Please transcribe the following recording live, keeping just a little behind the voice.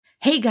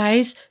Hey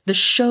guys, the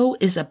show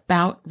is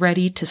about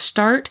ready to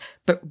start,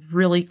 but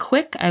really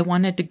quick, I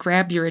wanted to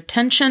grab your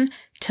attention,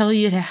 tell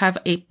you to have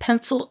a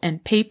pencil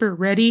and paper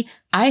ready.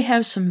 I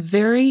have some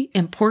very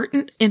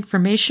important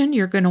information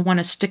you're going to want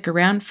to stick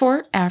around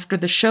for after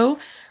the show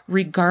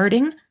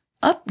regarding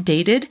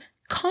updated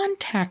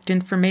contact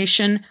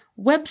information,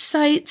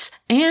 websites,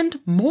 and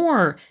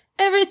more.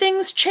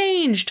 Everything's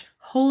changed.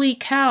 Holy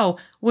cow.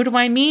 What do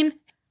I mean?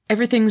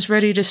 Everything's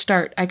ready to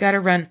start. I gotta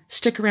run.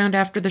 Stick around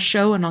after the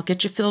show and I'll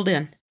get you filled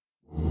in.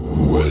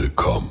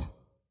 Welcome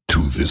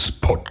to this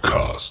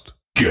podcast.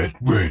 Get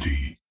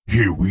ready.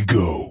 Here we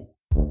go.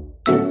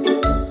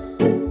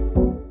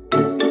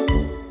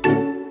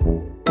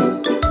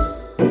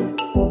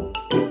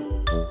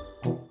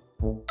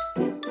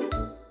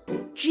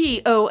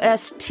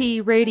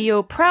 GOST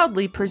Radio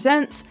proudly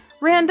presents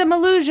Random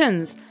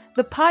Illusions,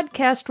 the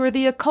podcast where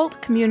the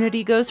occult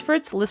community goes for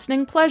its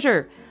listening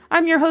pleasure.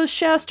 I'm your host,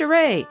 Shasta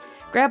Ray.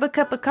 Grab a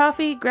cup of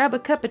coffee, grab a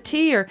cup of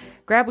tea, or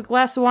grab a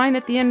glass of wine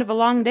at the end of a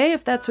long day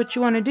if that's what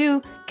you want to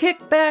do.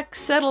 Kick back,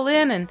 settle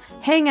in, and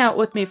hang out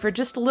with me for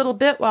just a little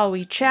bit while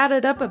we chat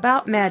it up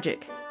about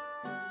magic.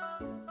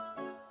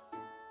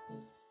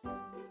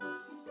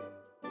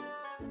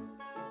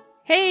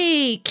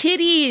 Hey,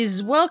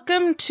 kiddies!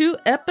 Welcome to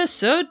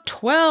episode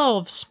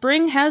 12.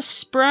 Spring has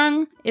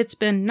sprung. It's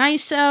been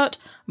nice out.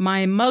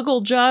 My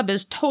muggle job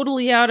is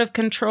totally out of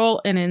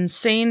control and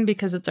insane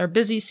because it's our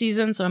busy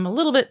season, so I'm a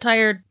little bit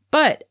tired.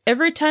 But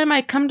every time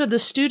I come to the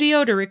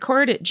studio to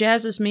record, it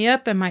jazzes me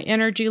up and my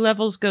energy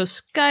levels go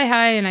sky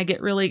high and I get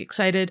really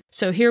excited.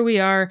 So here we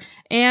are.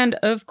 And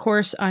of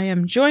course, I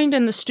am joined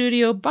in the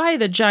studio by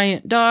the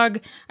giant dog.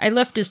 I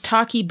left his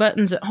talkie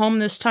buttons at home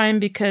this time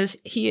because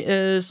he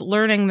is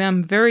learning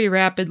them very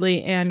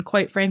rapidly and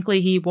quite frankly,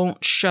 he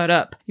won't shut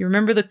up. You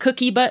remember the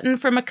cookie button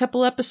from a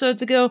couple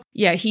episodes ago?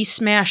 Yeah, he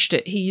smashed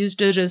it. He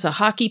used it as a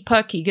hockey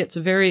puck. He gets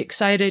very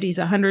excited. He's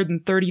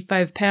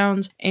 135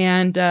 pounds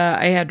and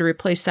I had to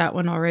replace that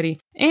one already.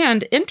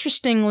 And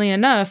interestingly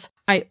enough,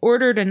 I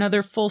ordered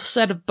another full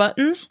set of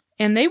buttons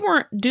and they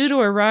weren't due to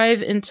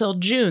arrive until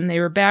June. They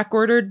were back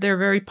ordered. They're a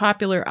very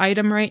popular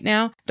item right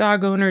now.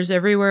 Dog owners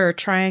everywhere are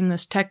trying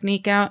this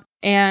technique out.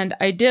 And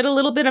I did a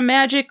little bit of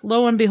magic.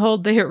 Lo and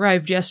behold, they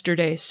arrived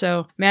yesterday.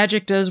 So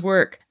magic does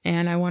work.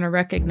 And I want to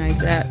recognize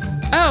that.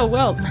 Oh,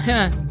 well,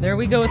 there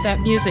we go with that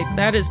music.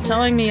 That is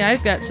telling me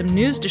I've got some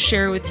news to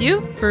share with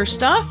you.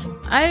 First off,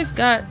 I've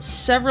got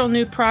several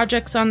new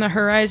projects on the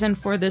horizon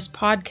for this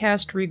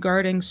podcast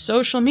regarding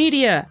social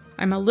media.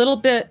 I'm a little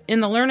bit in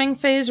the learning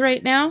phase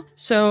right now,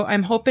 so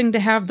I'm hoping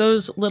to have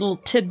those little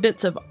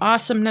tidbits of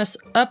awesomeness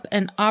up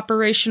and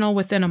operational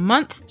within a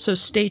month, so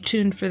stay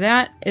tuned for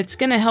that. It's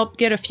going to help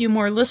get a few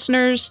more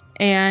listeners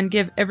and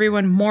give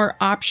everyone more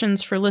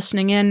options for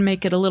listening in,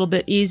 make it a little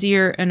bit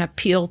easier and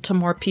appeal to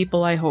more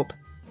people, I hope.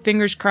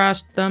 Fingers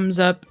crossed,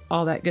 thumbs up,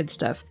 all that good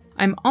stuff.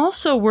 I'm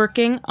also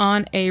working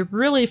on a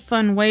really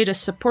fun way to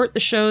support the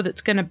show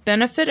that's going to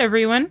benefit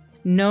everyone.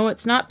 No,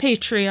 it's not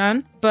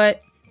Patreon,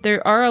 but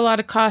there are a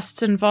lot of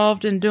costs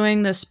involved in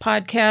doing this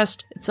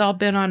podcast. It's all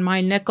been on my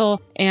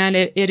nickel, and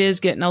it is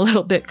getting a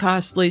little bit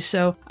costly.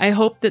 So I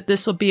hope that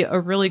this will be a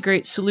really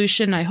great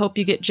solution. I hope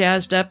you get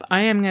jazzed up.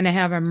 I am going to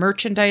have a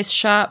merchandise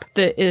shop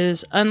that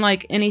is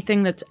unlike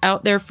anything that's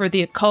out there for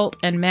the occult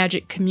and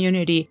magic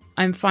community.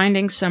 I'm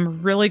finding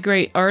some really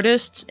great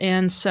artists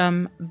and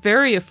some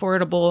very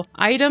affordable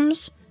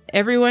items.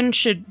 Everyone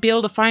should be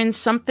able to find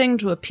something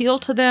to appeal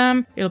to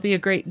them. It'll be a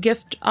great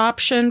gift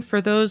option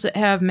for those that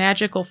have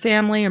magical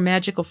family or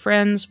magical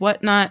friends,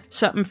 whatnot.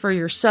 Something for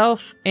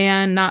yourself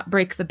and not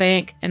break the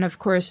bank. And of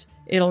course,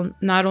 it'll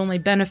not only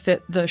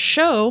benefit the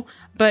show,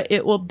 but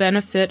it will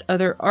benefit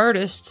other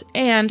artists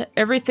and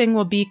everything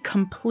will be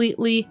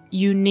completely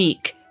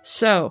unique.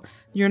 So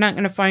you're not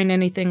going to find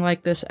anything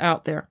like this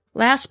out there.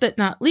 Last but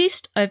not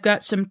least, I've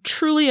got some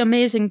truly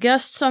amazing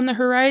guests on the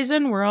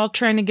horizon. We're all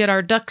trying to get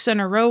our ducks in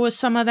a row with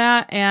some of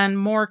that, and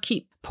more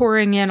keep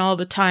pouring in all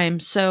the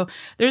time. So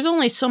there's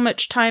only so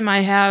much time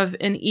I have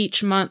in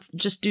each month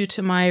just due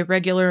to my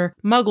regular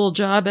muggle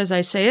job, as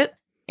I say it.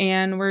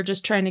 And we're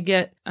just trying to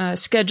get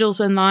schedules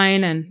in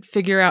line and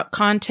figure out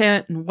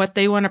content and what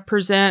they want to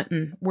present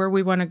and where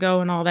we want to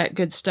go and all that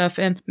good stuff,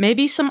 and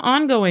maybe some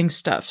ongoing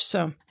stuff.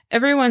 So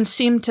everyone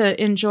seemed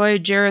to enjoy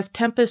Jareth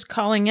Tempest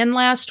calling in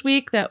last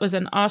week. That was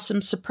an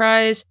awesome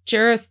surprise.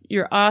 Jareth,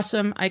 you're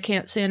awesome. I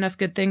can't say enough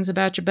good things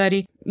about you,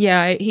 buddy.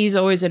 Yeah, he's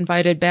always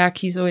invited back.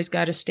 He's always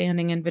got a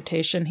standing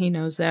invitation. He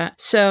knows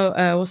that. So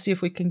we'll see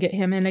if we can get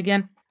him in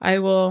again. I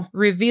will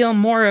reveal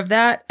more of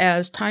that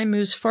as time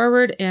moves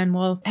forward, and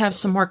we'll have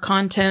some more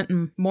content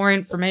and more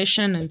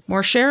information and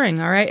more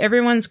sharing, all right?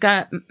 Everyone's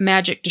got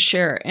magic to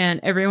share, and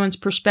everyone's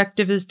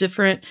perspective is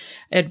different,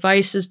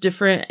 advice is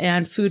different,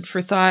 and food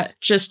for thought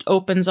just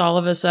opens all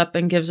of us up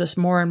and gives us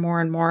more and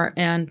more and more,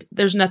 and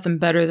there's nothing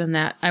better than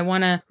that. I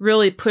want to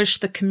really push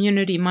the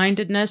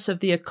community-mindedness of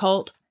the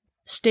occult.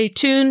 Stay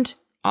tuned.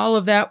 All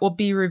of that will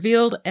be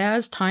revealed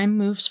as time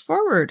moves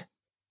forward.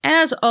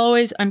 As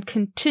always, I'm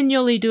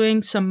continually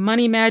doing some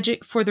money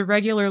magic for the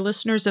regular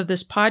listeners of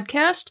this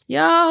podcast.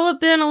 Y'all have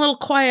been a little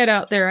quiet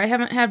out there. I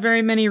haven't had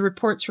very many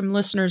reports from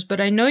listeners, but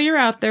I know you're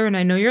out there and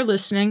I know you're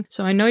listening,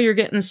 so I know you're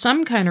getting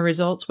some kind of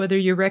results, whether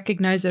you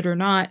recognize it or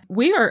not.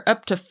 We are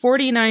up to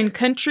 49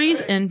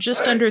 countries and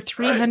just under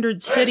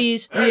 300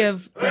 cities. We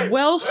have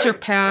well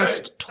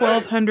surpassed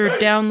 1,200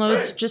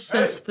 downloads just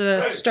since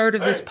the start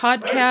of this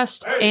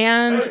podcast,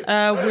 and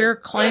we're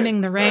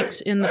climbing the ranks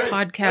in the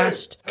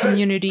podcast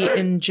community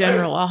in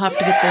general. I'll have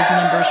to get those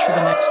numbers for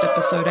the next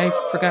episode. I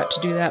forgot to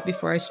do that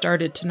before I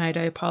started tonight.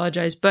 I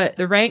apologize. But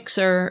the ranks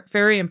are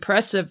very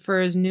impressive for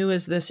as new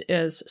as this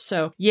is.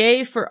 So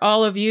yay for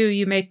all of you.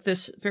 You make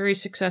this very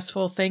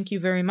successful. Thank you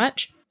very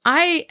much.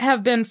 I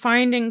have been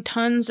finding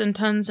tons and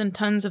tons and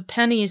tons of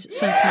pennies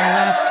since my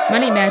last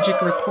Money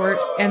Magic report,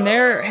 and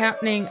they're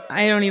happening,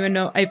 I don't even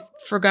know, I've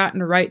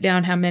forgotten to write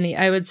down how many.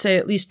 I would say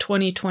at least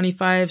 20,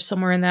 25,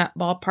 somewhere in that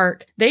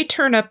ballpark. They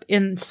turn up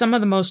in some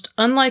of the most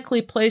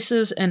unlikely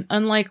places and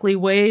unlikely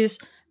ways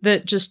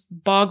that just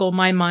boggle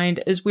my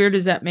mind, as weird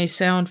as that may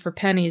sound for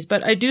pennies,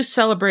 but I do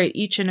celebrate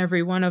each and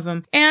every one of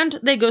them. And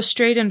they go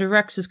straight into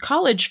Rex's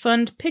college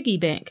fund piggy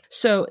bank.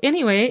 So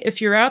anyway, if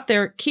you're out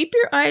there, keep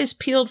your eyes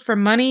peeled for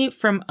money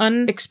from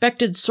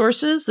unexpected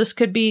sources. This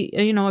could be,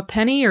 a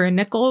penny or a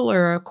nickel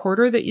or a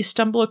quarter that you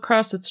stumble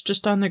across that's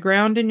just on the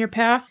ground in your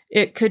path.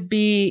 It could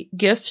be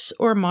gifts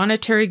or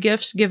monetary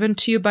gifts given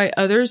to you by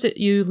others that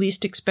you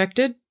least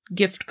expected.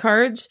 Gift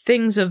cards,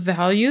 things of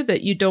value that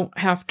you don't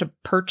have to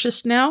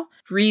purchase now,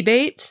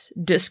 rebates,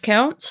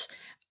 discounts,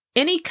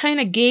 any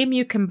kind of game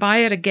you can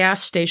buy at a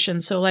gas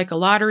station. So like a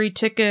lottery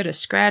ticket, a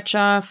scratch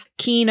off,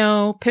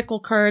 Keno, pickle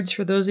cards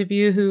for those of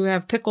you who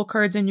have pickle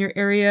cards in your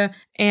area,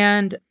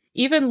 and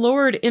even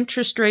lowered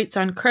interest rates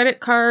on credit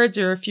cards,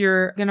 or if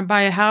you're going to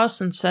buy a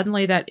house and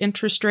suddenly that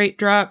interest rate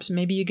drops,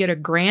 maybe you get a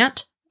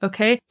grant.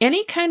 Okay,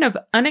 any kind of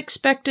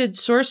unexpected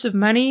source of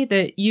money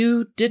that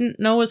you didn't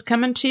know was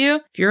coming to you.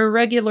 If you're a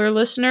regular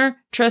listener,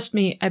 trust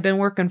me, I've been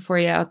working for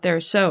you out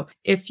there. So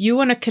if you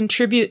want to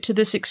contribute to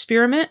this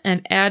experiment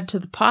and add to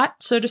the pot,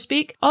 so to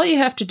speak, all you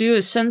have to do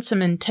is send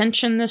some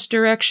intention this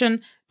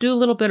direction, do a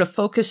little bit of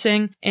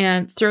focusing,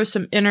 and throw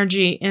some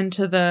energy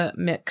into the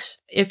mix.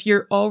 If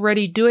you're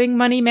already doing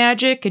money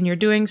magic and you're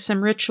doing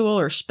some ritual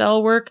or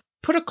spell work,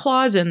 put a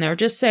clause in there.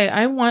 Just say,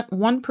 I want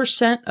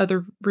 1% of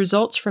the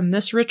results from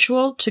this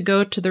ritual to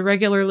go to the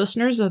regular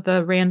listeners of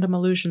the Random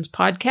Illusions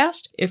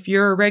podcast. If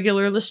you're a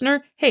regular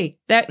listener, hey,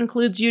 that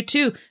includes you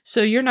too.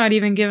 So you're not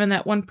even giving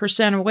that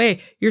 1%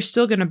 away. You're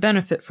still going to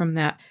benefit from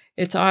that.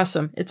 It's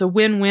awesome. It's a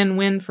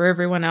win-win-win for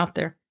everyone out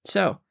there.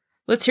 So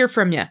let's hear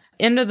from you.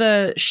 End of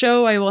the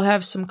show, I will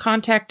have some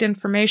contact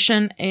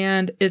information,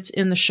 and it's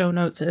in the show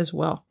notes as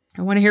well.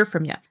 I want to hear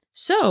from you.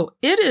 So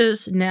it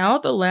is now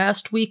the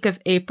last week of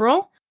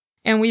April,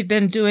 and we've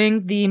been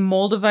doing the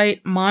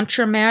Moldavite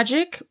Mantra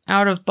Magic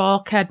out of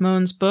Bal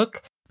Cadmon's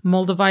book,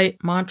 Moldavite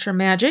Mantra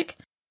Magic.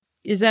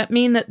 Does that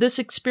mean that this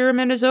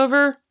experiment is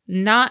over?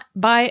 Not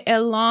by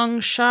a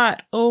long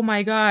shot. Oh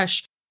my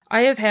gosh.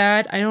 I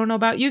don't know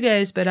about you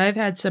guys, but I've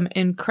had some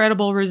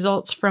incredible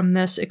results from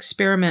this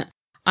experiment.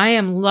 I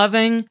am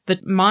loving the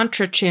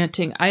mantra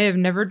chanting. I have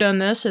never done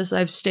this, as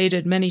I've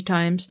stated many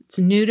times. It's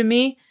new to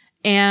me.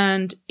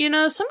 And,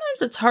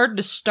 sometimes it's hard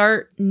to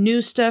start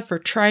new stuff or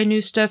try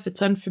new stuff.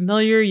 It's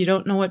unfamiliar. You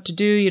don't know what to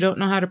do. You don't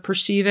know how to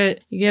perceive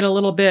it. You get a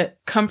little bit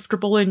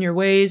comfortable in your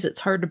ways. It's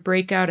hard to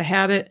break out a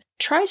habit.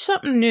 Try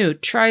something new.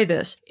 Try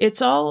this.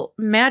 It's all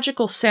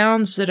magical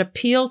sounds that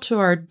appeal to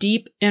our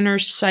deep inner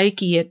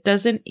psyche. It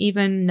doesn't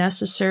even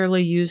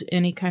necessarily use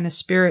any kind of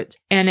spirits.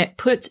 And it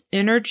puts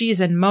energies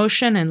in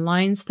motion and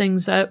lines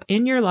things up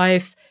in your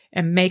life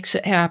and makes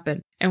it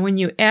happen. And when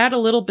you add a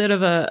little bit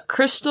of a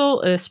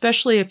crystal,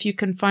 especially if you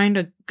can find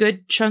a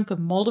good chunk of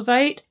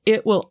moldavite,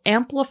 it will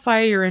amplify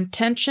your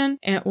intention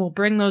and it will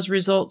bring those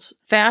results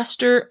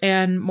faster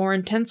and more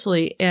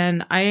intensely.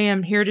 And I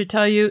am here to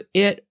tell you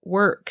it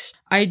works.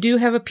 I do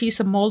have a piece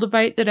of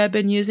moldavite that I've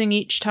been using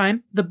each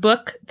time. The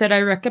book that I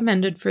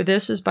recommended for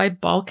this is by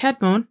Bal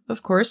Cadmon,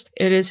 of course.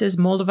 It is his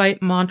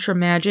Moldavite Mantra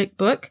Magic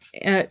book.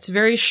 It's a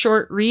very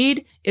short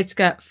read. It's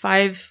got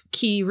 5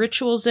 key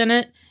rituals in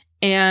it,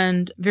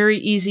 and very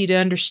easy to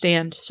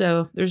understand.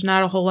 So there's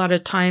not a whole lot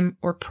of time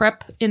or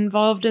prep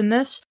involved in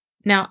this.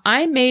 Now,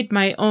 I made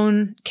my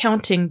own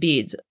counting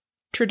beads.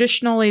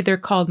 Traditionally, they're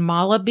called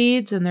mala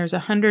beads, and there's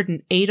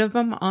 108 of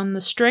them on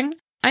the string.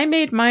 I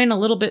made mine a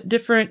little bit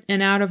different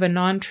and out of a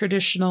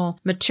non-traditional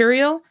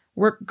material.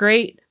 Worked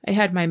great. I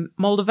had my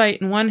moldavite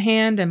in one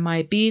hand and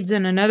my beads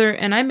in another,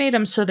 and I made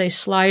them so they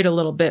slide a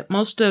little bit.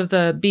 Most of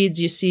the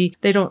beads you see,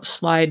 they don't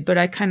slide, but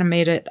I kind of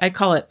made it, I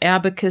call it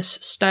abacus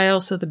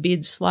style, so the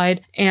beads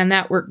slide, and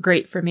that worked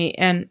great for me.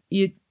 And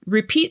you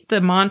repeat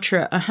the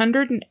mantra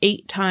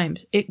 108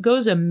 times. It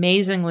goes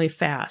amazingly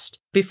fast.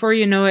 Before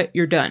you know it,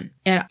 you're done.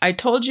 And I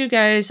told you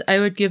guys I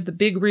would give the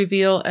big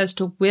reveal as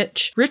to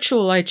which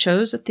ritual I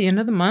chose at the end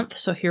of the month,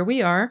 so here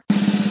we are.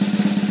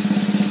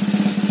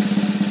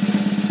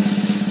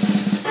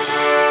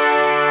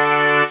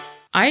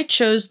 I I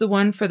chose the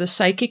one for the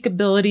psychic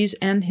abilities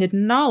and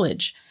hidden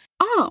knowledge.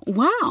 Oh,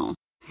 wow.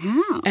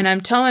 Yeah. And I'm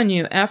telling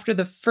you, after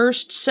the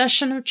first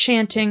session of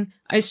chanting,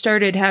 I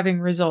started having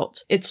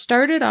results. It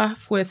started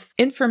off with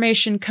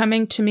information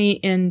coming to me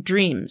in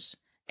dreams.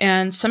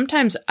 And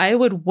sometimes I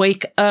would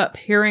wake up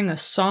hearing a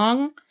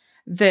song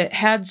that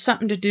had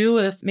something to do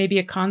with maybe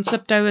a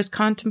concept I was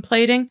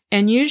contemplating.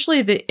 And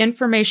usually the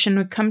information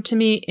would come to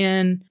me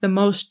in the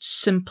most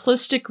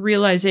simplistic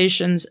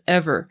realizations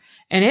ever.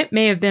 And it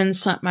may have been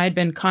something I'd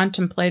been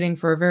contemplating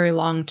for a very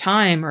long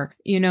time, or,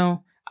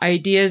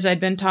 ideas I'd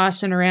been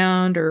tossing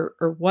around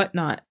or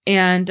whatnot.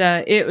 And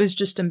it was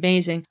just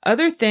amazing.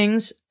 Other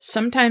things,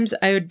 sometimes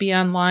I would be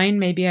online.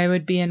 Maybe I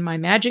would be in my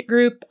magic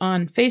group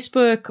on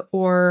Facebook,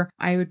 or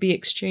I would be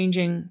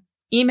exchanging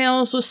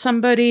emails with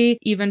somebody,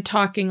 even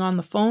talking on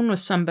the phone with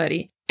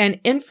somebody. And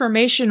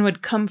information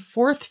would come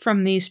forth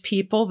from these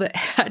people that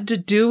had to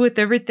do with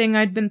everything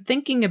I'd been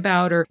thinking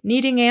about or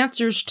needing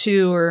answers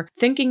to or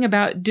thinking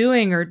about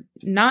doing or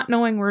not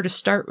knowing where to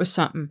start with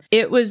something.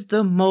 It was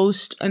the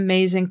most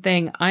amazing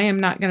thing. I am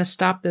not going to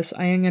stop this.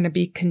 I am going to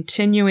be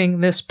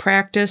continuing this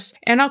practice,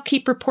 and I'll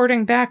keep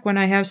reporting back when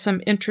I have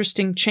some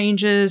interesting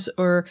changes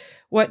or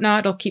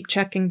whatnot. I'll keep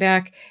checking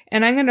back,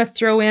 and I'm going to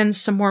throw in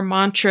some more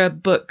mantra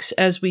books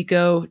as we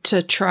go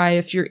to try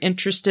if you're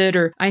interested.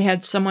 Or I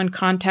had someone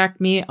contact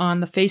me on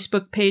the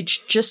Facebook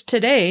page just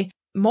today.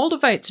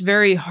 Moldavite's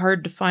very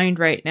hard to find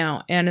right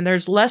now, and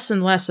there's less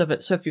and less of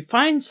it. So if you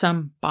find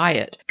some, buy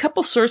it. A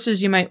couple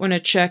sources you might want to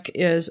check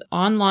is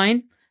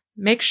online.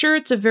 Make sure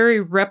it's a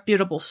very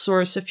reputable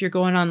source if you're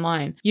going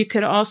online. You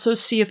could also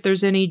see if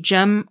there's any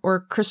gem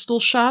or crystal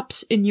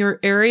shops in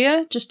your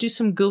area. Just do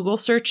some Google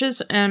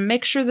searches and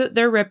make sure that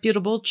they're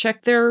reputable.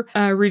 Check their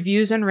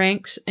reviews and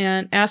ranks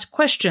and ask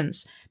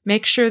questions.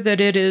 Make sure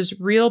that it is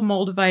real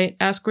Moldavite.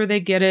 Ask where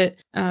they get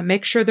it.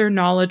 Make sure they're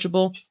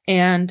knowledgeable.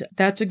 And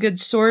that's a good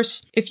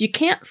source. If you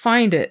can't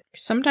find it,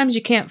 sometimes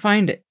you can't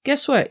find it.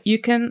 Guess what? You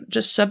can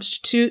just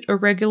substitute a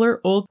regular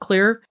old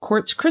clear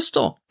quartz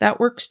crystal. That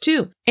works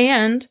too.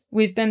 And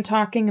we've been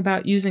talking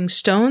about using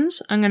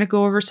stones. I'm going to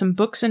go over some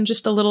books in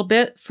just a little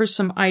bit for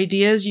some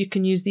ideas. You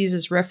can use these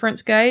as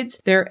reference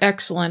guides. They're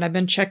excellent. I've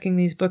been checking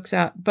these books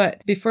out.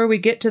 But before we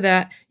get to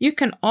that, you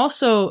can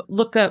also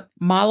look up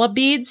mala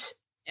beads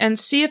and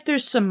see if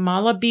there's some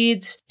mala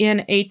beads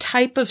in a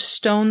type of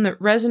stone that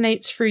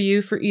resonates for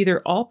you for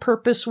either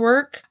all-purpose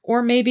work,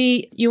 or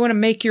maybe you want to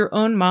make your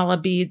own mala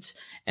beads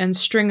and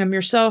string them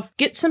yourself.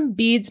 Get some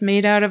beads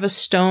made out of a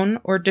stone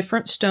or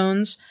different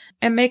stones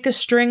and make a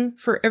string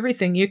for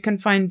everything. You can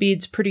find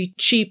beads pretty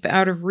cheap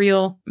out of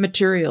real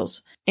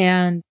materials,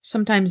 and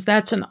sometimes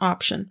that's an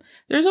option.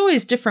 There's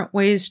always different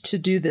ways to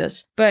do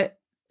this, but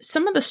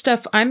some of the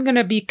stuff I'm going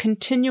to be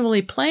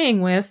continually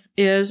playing with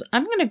is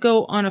I'm going to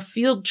go on a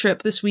field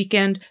trip this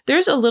weekend.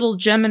 There's a little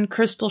gem and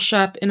crystal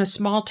shop in a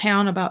small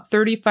town about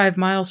 35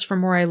 miles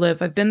from where I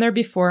live. I've been there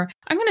before.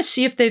 I'm going to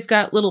see if they've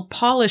got little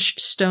polished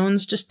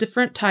stones, just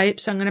different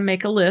types. I'm going to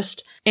make a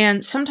list.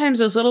 And sometimes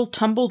those little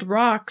tumbled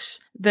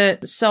rocks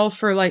that sell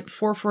for like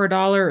 $4 for $1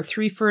 or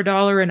 $3 for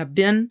 $1 in a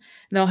bin,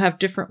 they'll have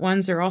different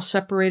ones. They're all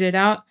separated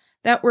out.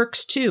 That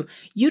works too.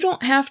 You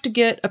don't have to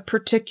get a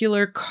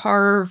particular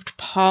carved,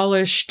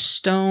 polished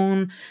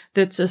stone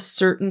that's a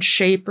certain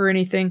shape or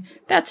anything.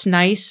 That's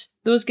nice.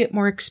 Those get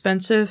more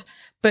expensive.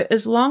 But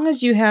as long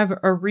as you have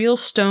a real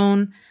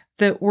stone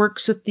that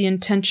works with the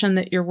intention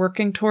that you're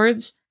working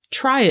towards,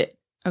 try it.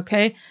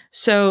 Okay?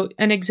 So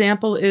an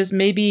example is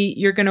maybe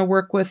you're going to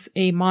work with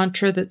a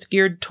mantra that's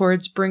geared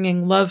towards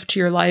bringing love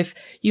to your life.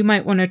 You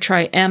might want to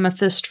try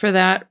amethyst for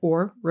that,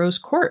 or rose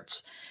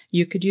quartz.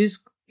 You could use,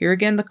 here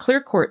again, the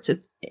clear quartz.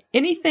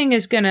 Anything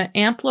is going to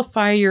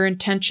amplify your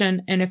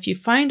intention. And if you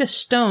find a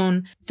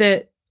stone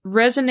that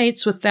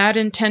resonates with that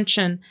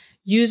intention,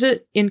 use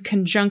it in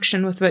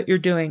conjunction with what you're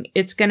doing.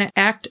 It's going to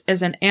act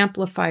as an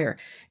amplifier.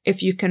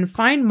 If you can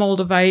find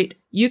Moldavite,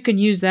 you can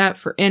use that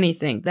for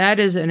anything. That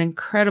is an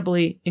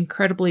incredibly,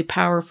 incredibly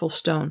powerful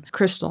stone,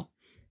 crystal.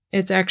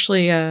 It's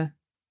actually a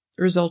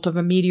result of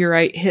a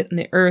meteorite hitting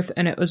the earth,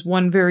 and it was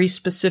one very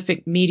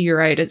specific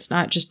meteorite. It's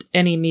not just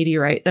any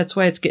meteorite. That's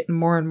why it's getting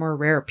more and more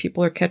rare.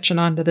 People are catching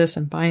on to this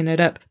and buying it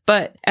up.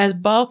 But as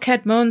Baal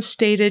Kadmon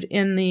stated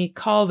in the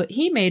call that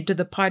he made to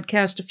the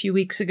podcast a few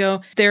weeks ago,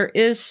 there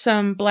is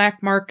some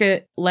black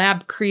market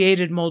lab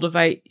created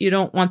Moldavite. You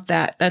don't want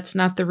that. That's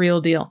not the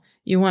real deal.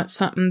 You want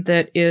something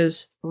that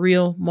is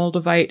real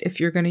Moldavite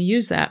if you're going to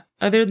use that.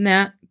 Other than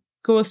that,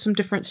 go with some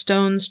different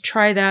stones,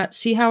 try that,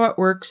 see how it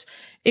works.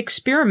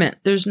 Experiment.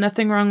 There's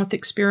nothing wrong with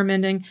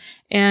experimenting,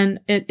 and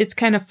it's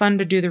kind of fun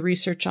to do the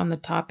research on the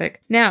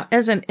topic. Now,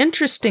 as an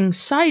interesting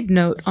side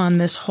note on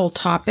this whole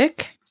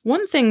topic,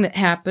 one thing that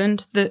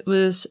happened that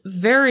was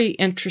very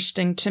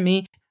interesting to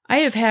me, I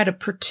have had a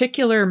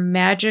particular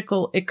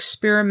magical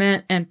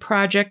experiment and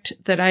project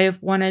that I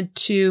have wanted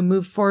to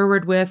move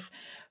forward with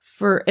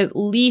for at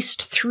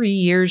least 3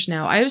 years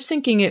now. I was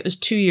thinking it was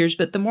 2 years,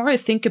 but the more I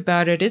think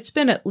about it, it's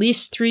been at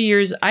least 3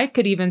 years. I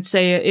could even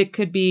say it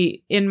could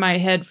be in my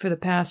head for the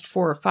past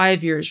 4 or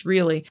 5 years,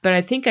 really. But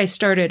I think I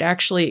started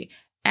actually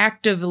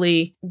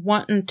actively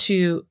wanting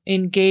to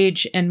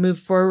engage and move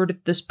forward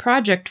with this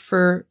project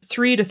for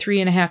 3 to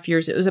 3.5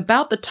 years. It was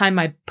about the time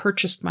I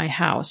purchased my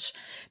house,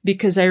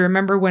 because I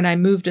remember when I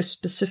moved a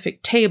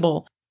specific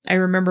table, I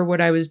remember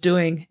what I was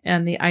doing,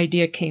 and the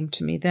idea came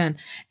to me then.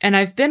 And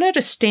I've been at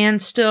a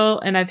standstill,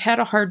 and I've had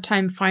a hard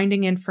time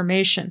finding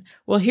information.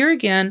 Well, here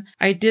again,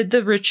 I did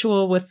the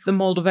ritual with the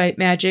Moldavite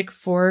magic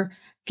for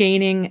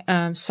gaining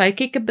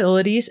psychic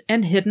abilities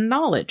and hidden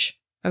knowledge.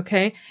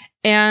 Okay?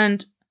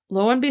 And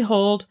lo and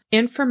behold,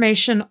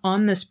 information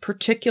on this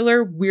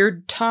particular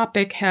weird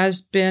topic has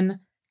been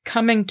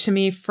coming to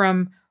me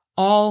from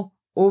all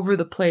over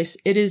the place.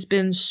 It has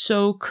been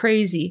so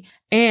crazy.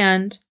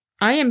 And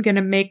I am going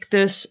to make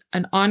this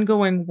an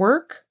ongoing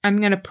work. I'm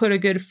going to put a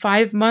good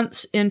 5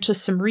 months into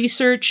some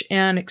research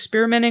and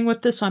experimenting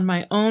with this on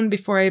my own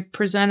before I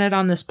present it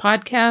on this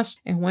podcast.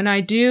 And when I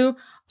do,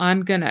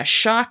 I'm going to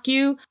shock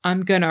you.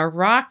 I'm going to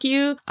rock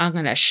you. I'm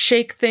going to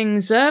shake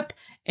things up.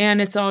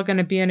 And it's all going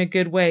to be in a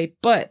good way.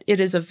 But it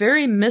is a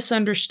very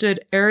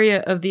misunderstood area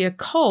of the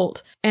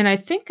occult. And I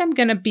think I'm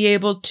going to be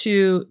able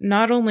to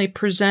not only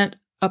present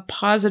a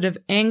positive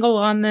angle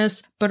on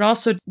this, but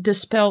also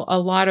dispel a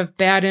lot of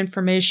bad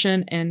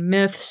information and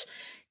myths,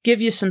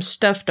 give you some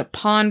stuff to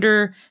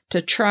ponder,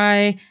 to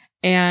try,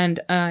 and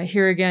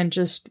here again,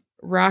 just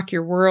rock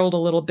your world a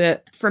little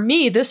bit. For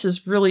me, this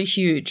is really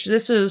huge.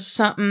 This is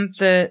something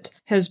that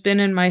has been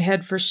in my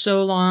head for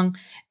so long.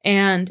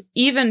 And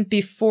even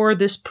before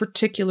this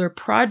particular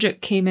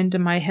project came into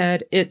my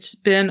head, it's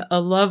been a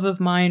love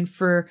of mine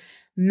for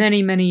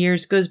many, many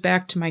years. It goes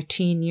back to my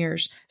teen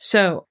years.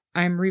 So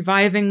I'm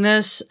reviving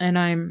this, and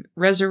I'm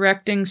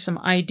resurrecting some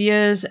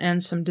ideas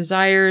and some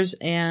desires,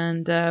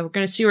 and we're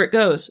going to see where it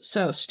goes.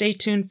 So stay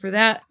tuned for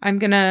that. I'm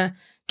going to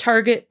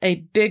target a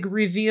big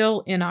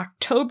reveal in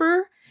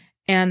October,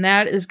 and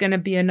that is going to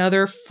be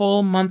another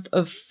full month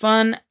of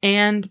fun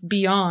and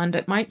beyond.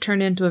 It might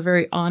turn into a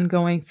very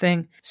ongoing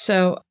thing.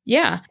 So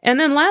yeah. And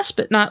then last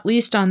but not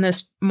least on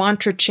this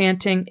mantra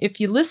chanting, if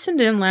you listened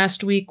in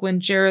last week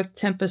when Jareth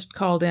Tempest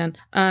called in,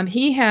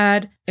 he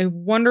had a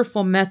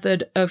wonderful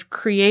method of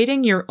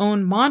creating your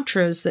own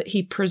mantras that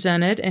he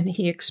presented, and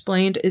he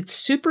explained it's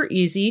super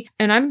easy.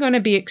 And I'm going to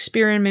be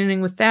experimenting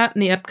with that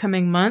in the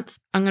upcoming month.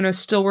 I'm going to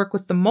still work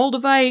with the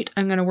Moldavite.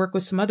 I'm going to work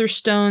with some other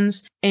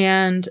stones.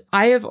 And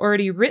I have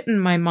already written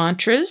my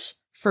mantras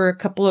for a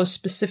couple of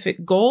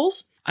specific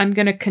goals. I'm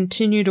going to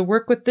continue to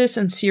work with this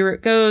and see where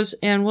it goes,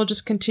 and we'll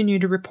just continue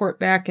to report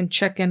back and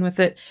check in with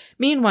it.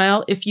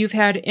 Meanwhile, if you've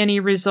had any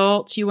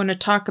results, you want to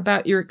talk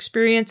about your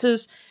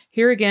experiences,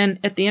 here again,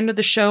 at the end of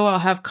the show, I'll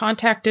have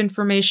contact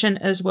information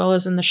as well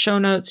as in the show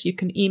notes. You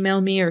can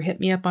email me or hit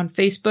me up on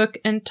Facebook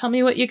and tell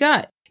me what you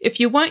got. If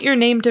you want your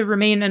name to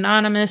remain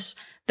anonymous,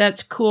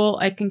 that's cool.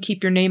 I can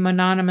keep your name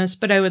anonymous,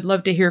 but I would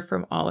love to hear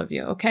from all of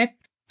you, okay?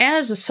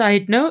 As a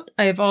side note,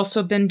 I have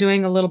also been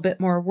doing a little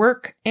bit more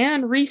work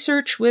and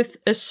research with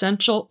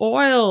essential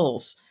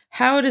oils.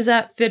 How does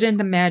that fit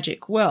into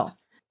magic? Well,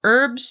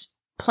 herbs,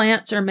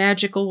 plants are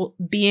magical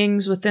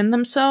beings within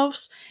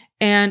themselves,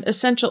 and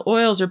essential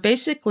oils are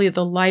basically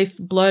the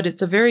lifeblood.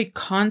 It's a very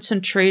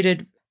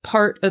concentrated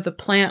part of the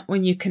plant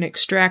when you can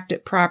extract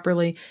it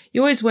properly.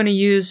 You always want to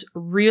use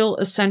real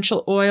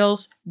essential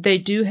oils. They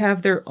do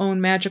have their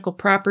own magical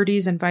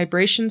properties and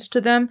vibrations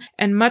to them.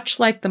 And much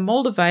like the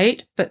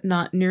Moldavite, but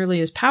not nearly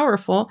as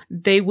powerful,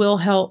 they will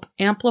help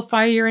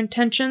amplify your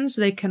intentions.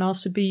 They can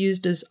also be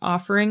used as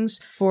offerings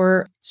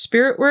for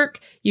spirit work.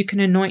 You can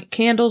anoint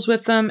candles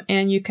with them,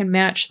 and you can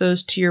match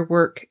those to your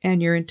work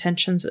and your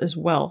intentions as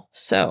well.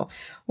 So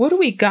what do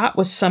we got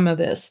with some of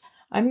this?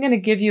 I'm going to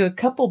give you a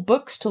couple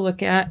books to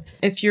look at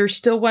if you're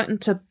still wanting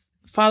to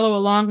follow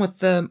along with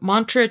the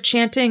mantra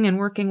chanting and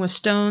working with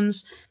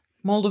stones,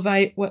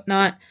 Moldavite,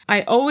 whatnot.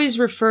 I always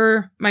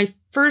refer, my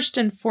first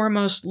and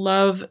foremost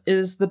love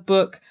is the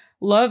book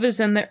Love is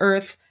in the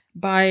Earth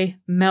by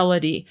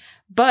Melody.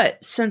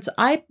 But since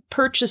I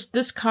purchased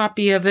this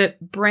copy of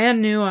it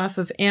brand new off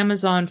of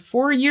Amazon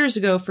 4 years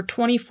ago for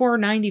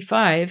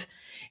 $24.95,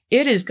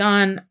 it has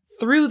gone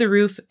through the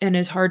roof and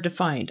is hard to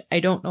find. I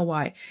don't know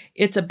why.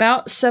 It's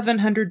about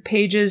 700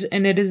 pages,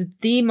 and it is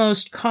the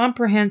most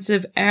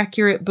comprehensive,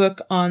 accurate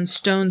book on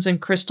stones and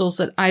crystals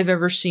that I've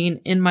ever seen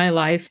in my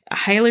life. I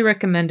highly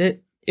recommend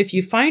it. If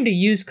you find a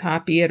used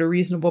copy at a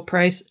reasonable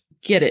price,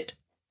 get it.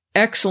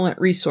 Excellent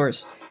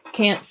resource.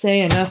 Can't say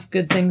enough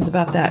good things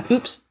about that.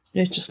 Oops,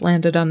 it just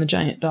landed on the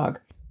giant dog.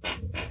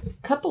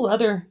 Couple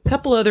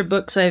other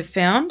books I've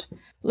found.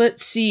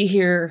 Let's see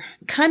here.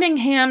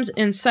 Cunningham's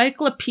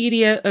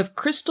Encyclopedia of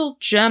Crystal,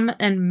 Gem,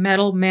 and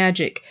Metal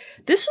Magic.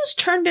 This has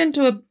turned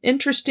into an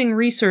interesting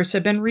resource.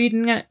 I've been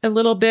reading it a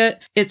little bit.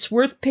 It's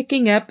worth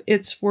picking up.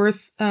 It's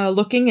worth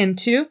looking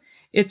into.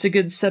 It's a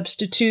good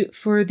substitute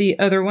for the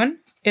other one.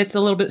 It's a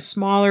little bit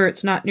smaller.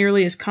 It's not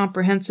nearly as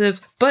comprehensive,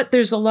 but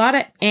there's a lot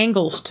of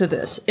angles to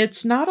this.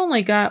 It's not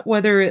only got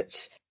whether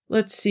it's,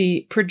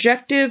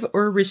 projective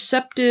or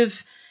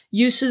receptive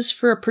uses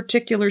for a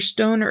particular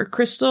stone or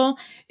crystal.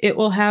 It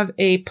will have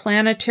a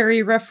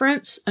planetary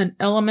reference, an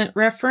element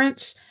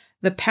reference.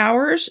 the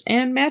powers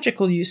and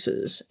magical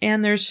uses.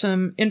 And there's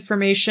some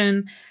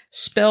information,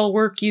 spell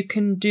work you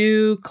can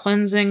do,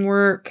 cleansing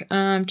work,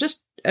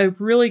 just a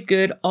really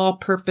good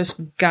all-purpose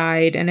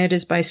guide. And it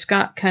is by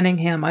Scott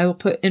Cunningham. I will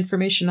put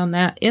information on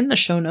that in the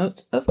show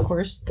notes, of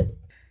course.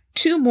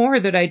 2 more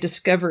that I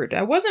discovered.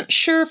 I wasn't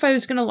sure if I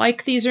was going to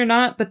like these or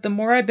not, but the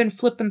more I've been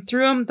flipping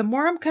through them, the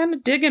more I'm kind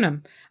of digging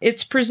them.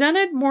 It's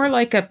presented more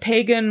like a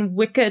pagan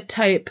Wicca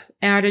type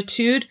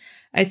attitude.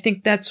 I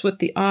think that's what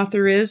the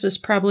author is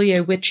probably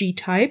a witchy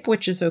type,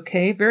 which is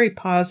okay, very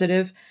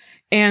positive.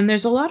 And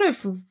there's a lot of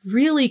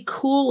really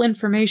cool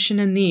information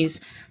in these.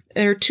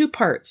 There are 2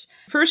 parts.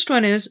 First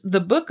one is the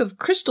Book of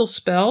Crystal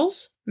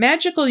Spells,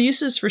 Magical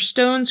Uses for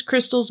Stones,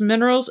 Crystals,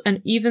 Minerals,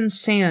 and Even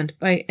Sand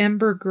by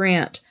Ember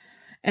Grant.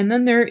 And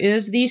then there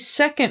is the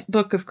second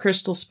Book of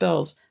Crystal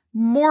Spells,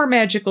 More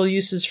Magical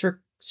Uses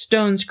for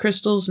Stones,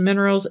 Crystals,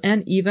 Minerals,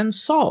 and Even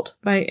Salt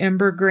by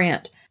Ember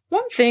Grant.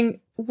 One thing,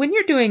 when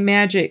you're doing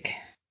magic,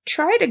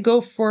 try to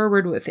go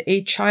forward with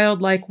a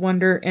childlike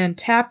wonder and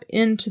tap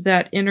into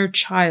that inner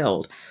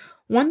child.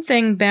 One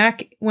thing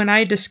back when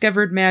I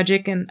discovered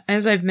magic, and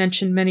as I've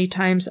mentioned many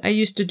times, I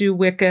used to do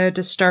Wicca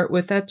to start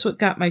with. That's what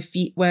got my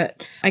feet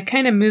wet. I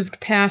kind of moved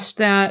past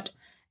that,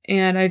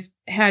 and I've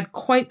had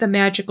quite the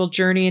magical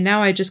journey, and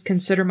now I just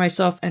consider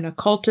myself an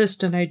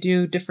occultist and I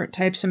do different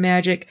types of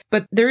magic.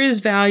 But there is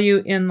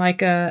value in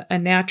like a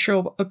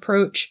natural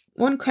approach.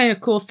 One kind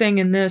of cool thing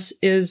in this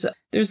is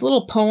there's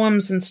little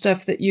poems and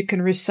stuff that you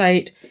can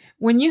recite.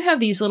 When you have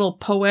these little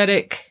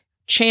poetic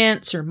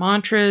chants or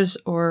mantras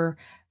or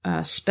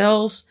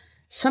spells,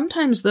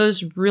 sometimes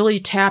those really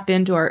tap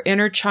into our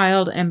inner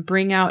child and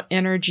bring out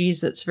energies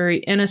that's very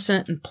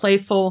innocent and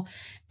playful,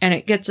 and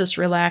it gets us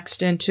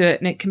relaxed into it,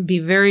 and it can be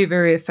very,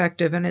 very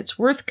effective, and it's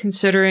worth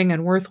considering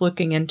and worth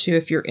looking into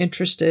if you're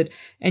interested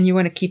and you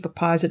want to keep a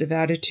positive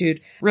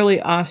attitude.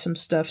 Really awesome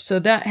stuff. So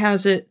that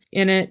has it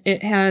in it.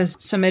 It has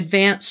some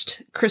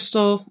advanced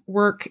crystal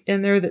work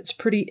in there that's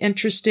pretty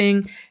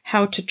interesting,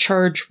 how to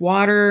charge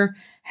water,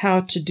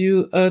 how to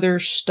do other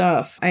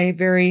stuff. I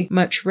very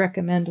much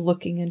recommend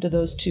looking into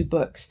those 2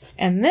 books.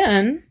 And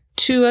then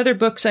 2 other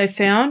books I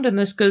found, and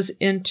this goes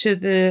into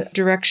the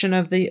direction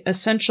of the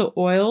essential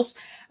oils.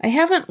 I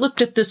haven't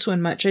looked at this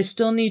one much. I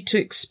still need to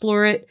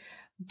explore it,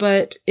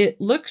 but it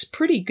looks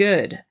pretty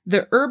good.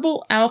 The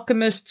Herbal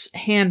Alchemist's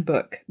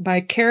Handbook by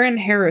Karen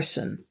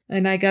Harrison,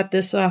 and I got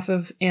this off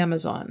of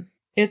Amazon.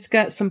 It's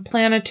got some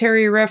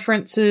planetary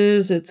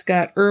references, it's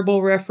got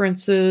herbal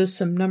references,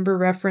 some number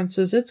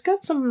references. It's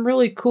got some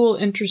really cool,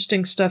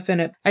 interesting stuff in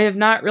it. I have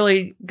not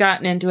really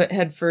gotten into it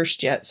head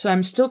first yet, so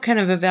I'm still kind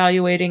of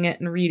evaluating it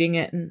and reading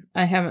it, and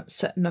I haven't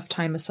set enough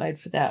time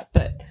aside for that,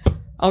 but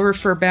I'll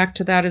refer back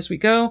to that as we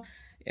go,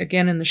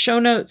 again in the show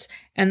notes.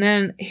 And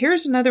then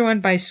here's another one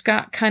by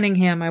Scott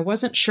Cunningham. I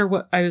wasn't sure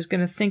what I was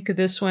going to think of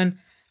this one.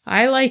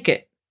 I like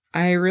it.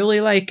 I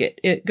really like it.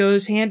 It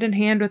goes hand in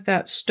hand with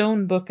that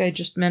stone book I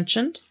just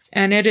mentioned.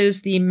 And it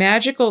is the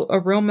Magical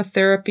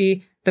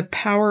Aromatherapy, The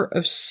Power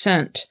of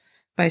Scent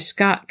by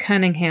Scott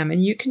Cunningham.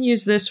 And you can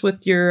use this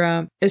with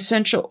your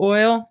essential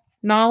oil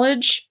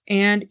knowledge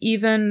and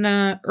even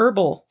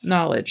herbal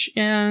knowledge.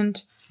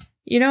 And,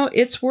 you know,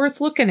 it's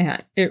worth looking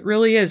at. It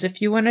really is.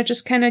 If you want to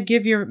just kind of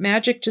give your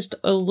magic just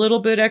a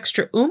little bit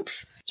extra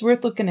oomph, it's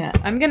worth looking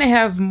at. I'm going to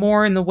have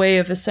more in the way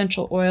of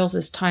essential oils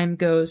as time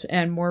goes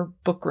and more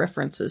book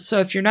references. So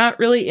if you're not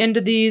really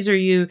into these, or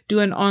you do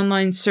an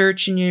online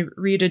search and you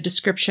read a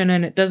description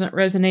and it doesn't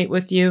resonate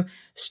with you,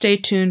 stay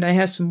tuned. I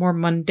have some more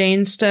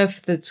mundane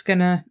stuff that's going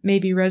to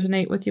maybe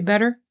resonate with you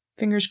better.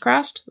 Fingers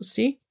crossed. We'll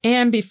see.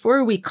 And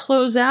before we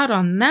close out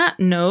on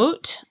that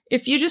note,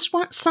 if you just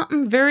want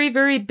something very,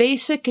 very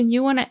basic and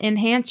you want to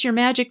enhance your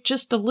magic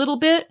just a little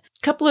bit,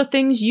 couple of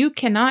things you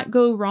cannot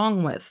go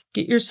wrong with.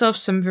 Get yourself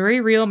some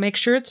very real, make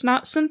sure it's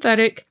not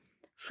synthetic,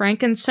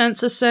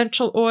 frankincense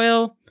essential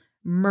oil,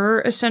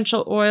 myrrh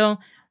essential oil.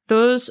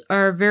 Those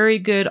are very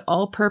good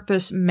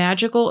all-purpose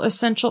magical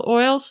essential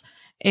oils,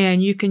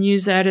 and you can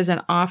use that as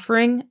an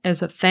offering,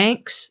 as a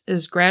thanks,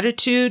 as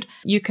gratitude.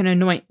 You can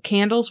anoint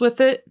candles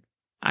with it.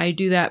 I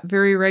do that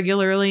very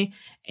regularly.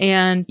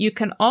 And you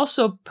can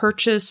also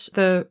purchase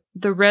the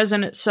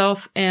resin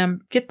itself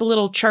and get the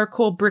little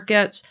charcoal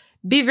briquettes.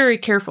 Be very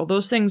careful.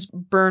 Those things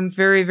burn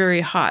very, very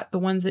hot. The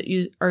ones that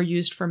are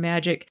used for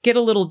magic. Get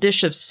a little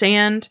dish of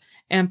sand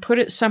and put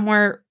it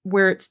somewhere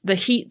where the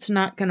heat's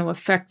not going to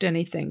affect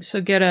anything. So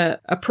get a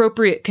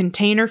appropriate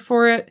container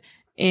for it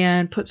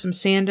and put some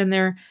sand in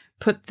there.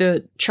 Put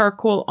the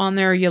charcoal on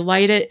there. You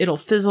light it. It'll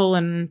fizzle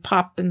and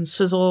pop and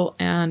sizzle,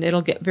 and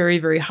it'll get very,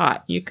 very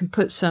hot. You can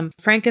put some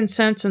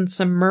frankincense and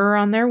some myrrh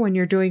on there when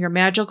you're doing your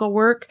magical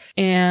work,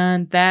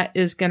 and that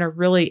is going to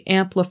really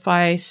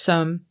amplify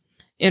some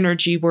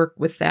energy work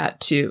with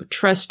that too.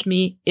 Trust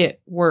me,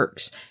 it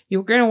works.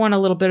 You're going to want a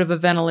little bit of a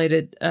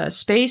ventilated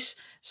space.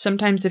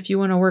 Sometimes if you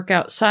want to work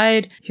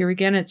outside, here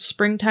again, it's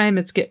springtime,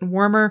 it's getting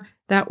warmer.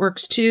 That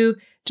works too.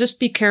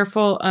 Just be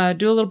careful.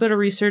 Do a little bit of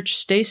research.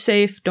 Stay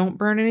safe. Don't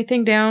burn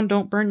anything down.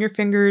 Don't burn your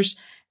fingers.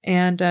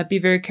 and be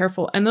very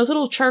careful. And those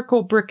little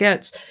charcoal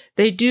briquettes,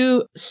 they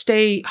do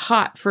stay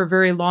hot for a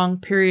very long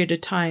period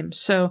of time.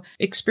 So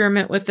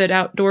experiment with it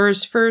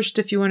outdoors first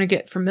if you want to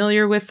get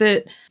familiar with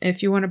it.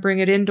 If you want to bring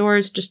it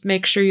indoors, just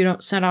make sure you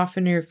don't set off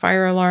any of your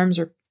fire alarms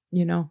or,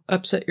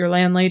 upset your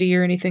landlady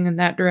or anything in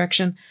that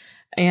direction.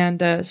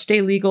 And stay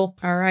legal,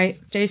 all right?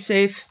 Stay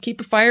safe. Keep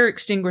a fire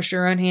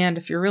extinguisher on hand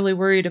if you're really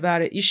worried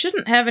about it. You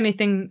shouldn't have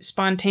anything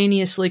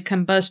spontaneously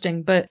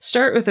combusting, but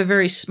start with a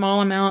very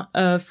small amount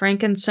of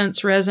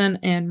frankincense resin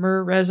and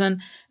myrrh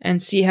resin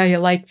and see how you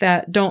like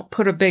that. Don't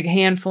put a big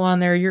handful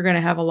on there. You're going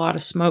to have a lot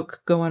of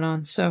smoke going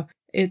on. So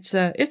it's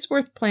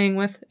worth playing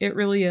with. It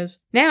really is.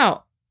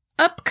 Now,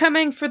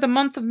 upcoming for the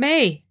month of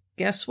May.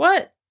 Guess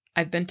what?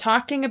 I've been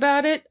talking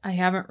about it. I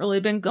haven't really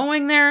been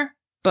going there,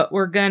 but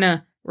we're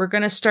gonna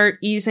start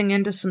easing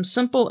into some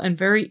simple and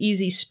very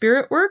easy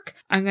spirit work.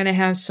 I'm going to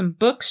have some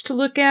books to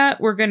look at.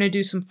 We're going to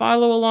do some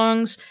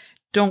follow-alongs.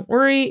 Don't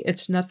worry,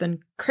 it's nothing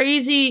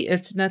crazy.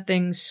 It's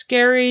nothing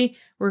scary.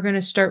 We're going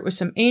to start with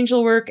some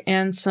angel work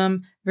and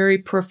some very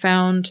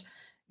profound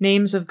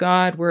names of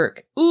God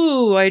work.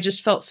 Ooh, I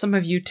just felt some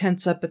of you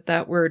tense up at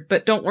that word,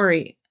 but don't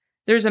worry.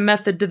 There's a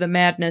method to the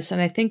madness,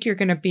 and I think you're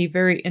going to be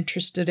very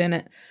interested in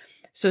it.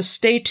 So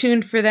stay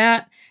tuned for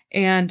that.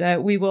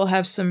 And we will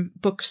have some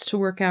books to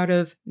work out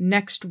of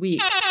next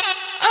week.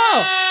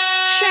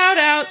 Oh, shout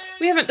outs.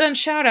 We haven't done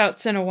shout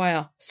outs in a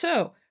while.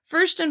 So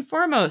first and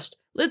foremost,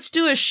 let's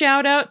do a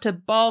shout out to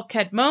Baal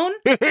Kadmon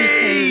because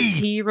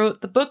he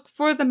wrote the book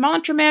for the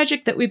mantra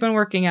magic that we've been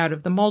working out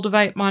of, the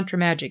Moldavite mantra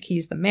magic.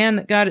 He's the man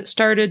that got it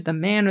started, the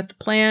man with the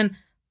plan,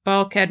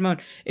 Baal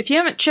Kadmon. If you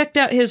haven't checked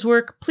out his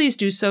work, please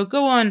do so.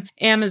 Go on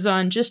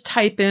Amazon, just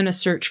type in a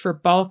search for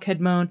Baal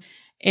Kadmon.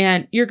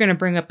 And you're going to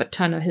bring up a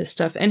ton of his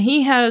stuff. And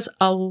he has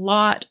a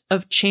lot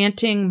of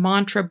chanting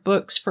mantra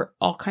books for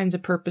all kinds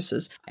of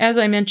purposes. As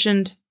I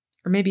mentioned,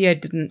 or maybe I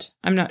didn't,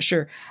 I'm not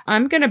sure.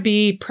 I'm going to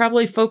be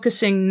probably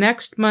focusing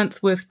next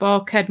month with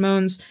Baal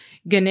Kadmon's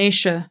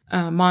Ganesha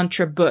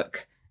mantra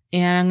book.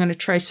 And I'm going to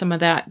try some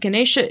of that.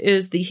 Ganesha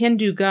is the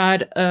Hindu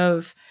god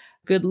of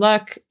good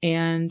luck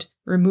and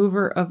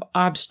remover of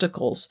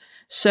obstacles.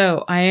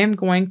 So I am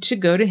going to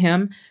go to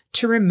him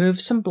to remove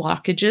some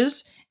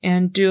blockages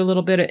and do a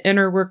little bit of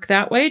inner work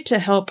that way to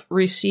help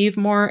receive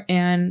more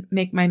and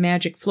make my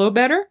magic flow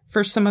better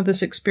for some of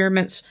this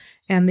experiments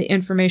and the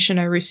information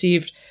I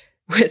received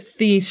with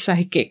the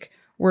psychic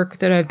work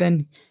that I've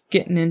been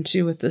getting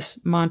into with this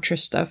mantra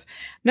stuff.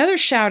 Another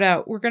shout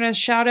out. We're going to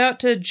shout out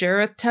to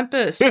Jareth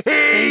Tempest.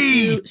 Thank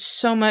you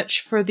so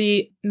much for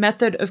the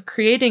method of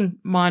creating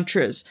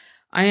mantras.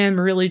 I am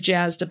really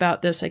jazzed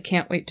about this. I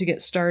can't wait to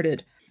get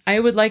started. I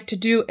would like to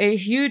do a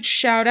huge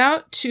shout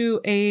out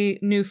to a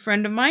new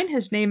friend of mine.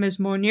 His name is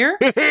Monir.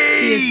 He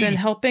has been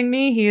helping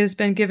me. He has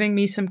been giving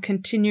me some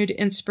continued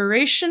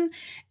inspiration,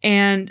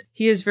 and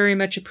he is very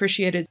much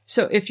appreciated.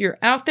 So if you're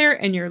out there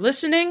and you're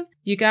listening,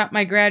 you got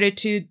my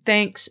gratitude,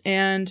 thanks,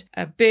 and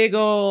a big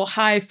ol'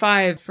 high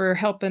five for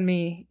helping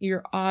me.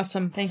 You're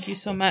awesome. Thank you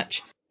so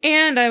much.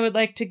 And I would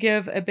like to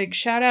give a big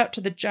shout out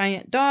to the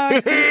giant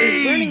dog who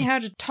is learning how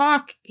to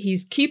talk.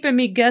 He's keeping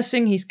me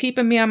guessing. He's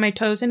keeping me on my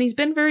toes, and he's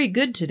been very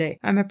good today.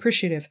 I'm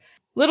appreciative.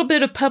 Little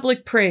bit of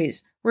public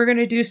praise. We're going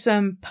to do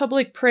some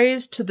public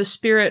praise to the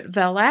spirit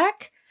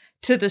Valak,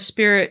 to the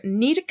spirit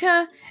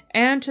Nitika,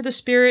 and to the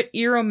spirit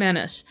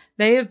Eromenis.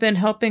 They have been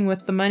helping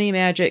with the money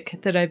magic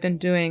that I've been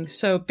doing.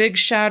 So big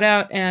shout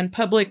out and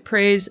public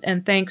praise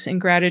and thanks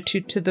and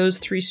gratitude to those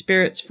three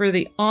spirits for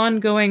the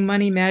ongoing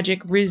money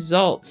magic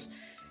results.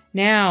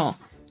 Now,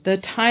 the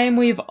time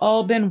we've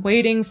all been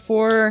waiting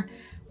for,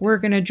 we're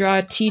going to draw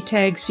a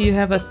T-tag so you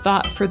have a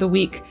thought for the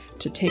week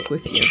to take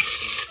with you.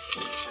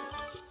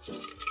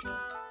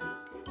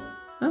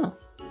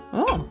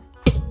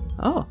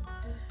 Oh.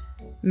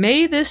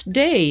 May this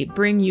day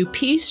bring you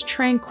peace,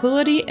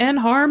 tranquility, and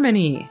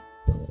harmony.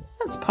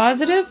 That's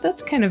positive.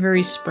 That's kind of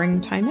very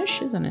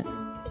springtime-ish, isn't it?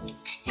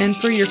 And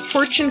for your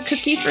fortune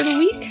cookie for the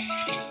week,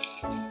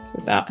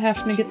 without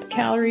having to get the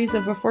calories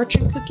of a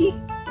fortune cookie,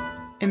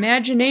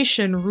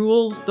 imagination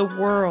rules the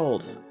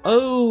world.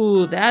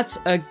 Oh, that's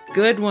a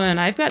good one.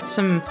 I've got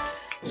some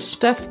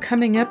stuff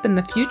coming up in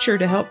the future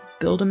to help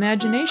build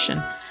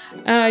imagination.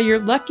 Your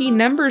lucky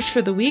numbers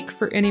for the week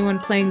for anyone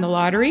playing the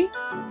lottery: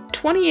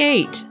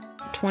 28,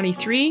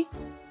 23,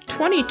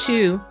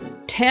 22,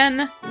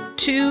 10,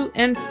 2,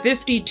 and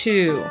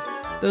 52.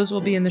 Those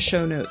will be in the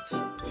show notes.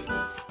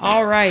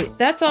 All right,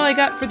 that's all I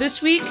got for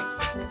this week.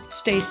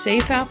 Stay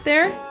safe out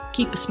there.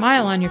 Keep a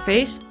smile on your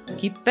face.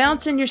 Keep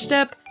bouncing your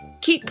step.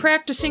 Keep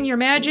practicing your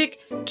magic.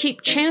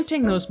 Keep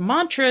chanting those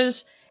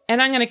mantras.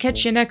 And I'm going to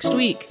catch you next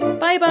week.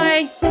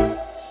 Bye-bye.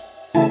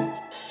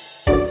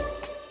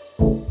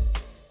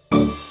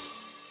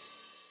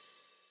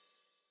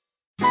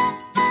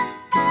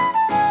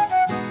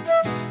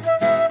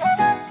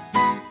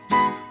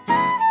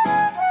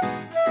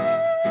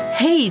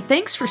 Hey,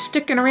 thanks for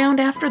sticking around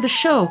after the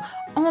show.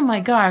 Oh my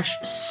gosh,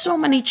 so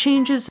many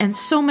changes and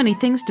so many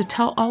things to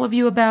tell all of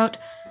you about.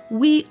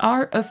 We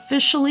are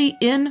officially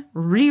in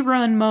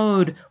rerun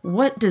mode.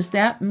 What does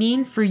that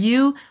mean for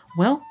you?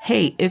 Well,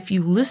 hey, if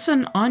you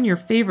listen on your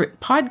favorite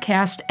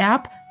podcast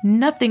app,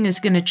 nothing is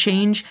going to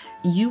change.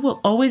 You will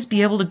always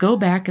be able to go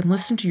back and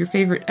listen to your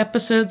favorite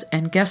episodes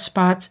and guest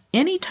spots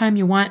anytime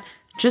you want,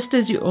 just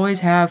as you always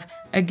have.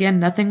 Again,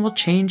 nothing will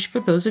change for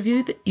those of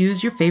you that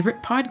use your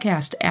favorite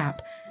podcast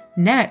app.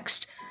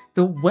 Next,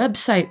 the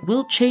website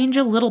will change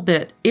a little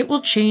bit. It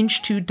will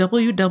change to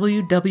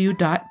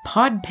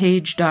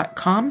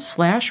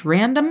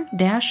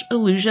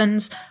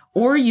www.podpage.com/random-illusions,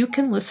 or you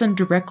can listen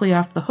directly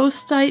off the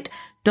host site,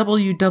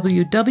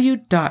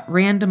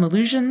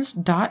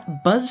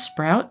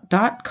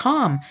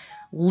 www.randomillusions.buzzsprout.com.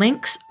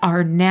 Links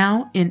are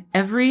now in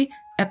every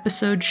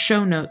episode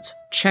show notes.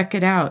 Check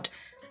it out.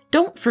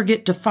 Don't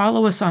forget to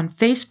follow us on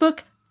Facebook,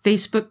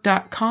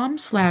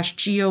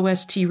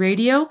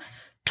 facebook.com/GOSTradio,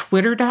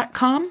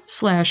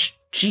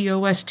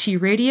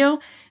 twitter.com/GOSTradio.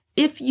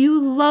 If you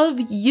love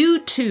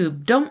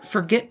YouTube, don't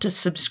forget to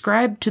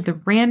subscribe to the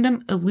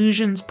Random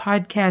Illusions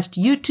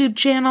Podcast YouTube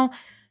channel,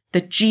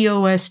 the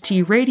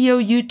GOST Radio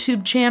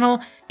YouTube channel,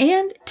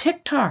 and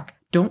TikTok.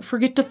 Don't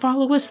forget to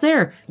follow us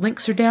there.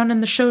 Links are down in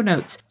the show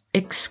notes.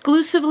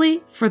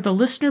 Exclusively for the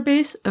listener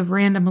base of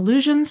Random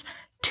Illusions,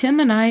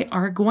 Tim and I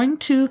are going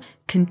to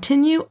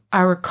continue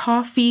our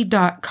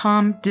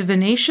Ko-fi.com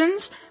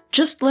divinations.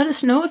 Just let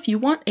us know if you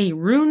want a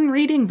rune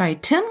reading by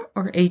Tim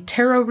or a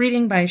tarot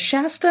reading by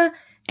Shasta,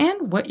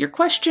 and what your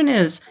question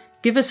is.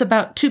 Give us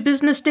about 2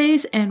 business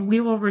days and we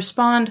will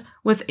respond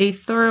with a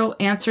thorough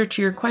answer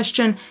to your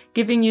question,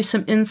 giving you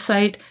some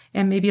insight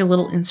and maybe a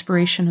little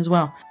inspiration as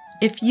well.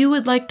 If you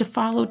would like to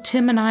follow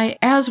Tim and I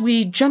as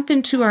we jump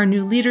into our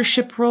new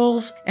leadership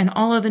roles and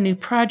all of the new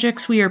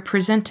projects we are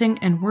presenting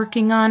and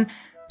working on,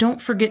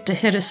 don't forget to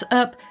hit us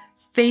up.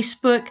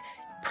 Facebook,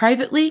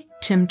 privately,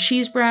 Tim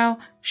Cheesebrow,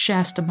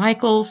 Shasta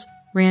Michaels,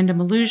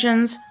 Random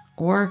Illusions,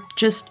 or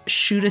just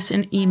shoot us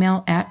an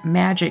email at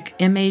magic,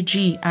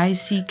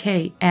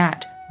 MAGICK,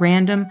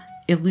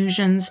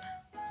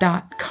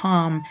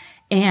 @randomillusions.com,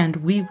 and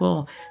we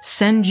will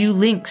send you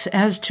links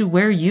as to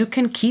where you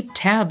can keep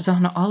tabs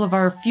on all of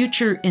our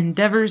future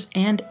endeavors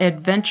and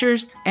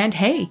adventures. And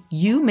hey,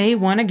 you may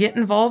want to get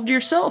involved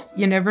yourself.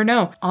 You never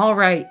know. All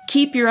right,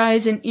 keep your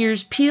eyes and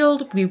ears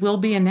peeled. We will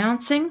be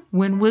announcing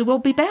when we will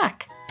be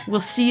back. We'll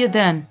see you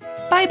then.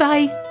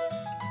 Bye-bye.